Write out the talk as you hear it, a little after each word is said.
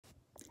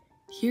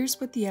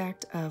Here's what the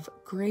act of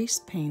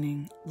grace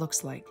painting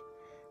looks like.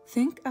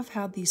 Think of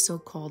how these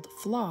so-called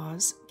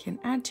flaws can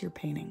add to your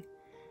painting.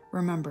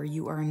 Remember,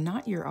 you are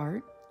not your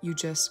art, you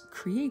just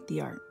create the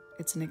art.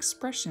 It's an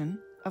expression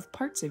of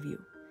parts of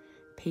you.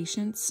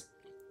 Patience,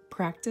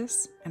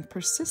 practice, and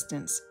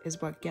persistence is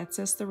what gets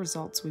us the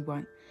results we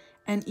want.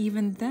 And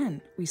even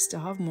then, we still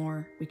have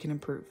more we can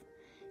improve.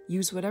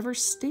 Use whatever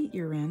state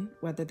you're in,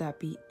 whether that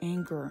be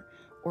anger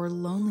or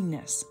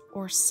loneliness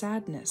or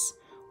sadness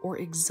or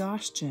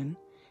exhaustion,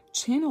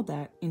 channel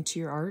that into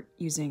your art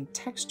using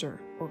texture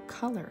or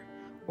color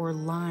or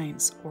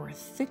lines or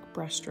thick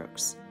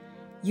brushstrokes.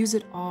 Use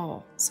it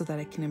all so that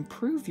it can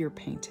improve your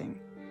painting.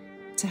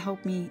 To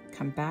help me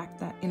combat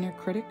that inner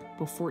critic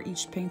before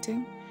each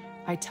painting,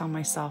 I tell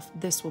myself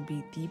this will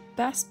be the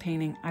best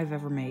painting I've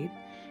ever made,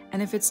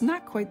 and if it's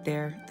not quite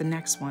there, the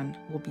next one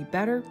will be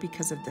better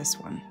because of this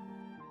one.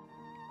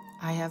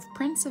 I have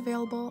prints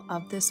available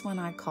of this one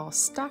I call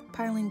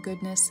Stockpiling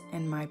Goodness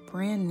in my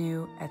brand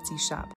new Etsy shop.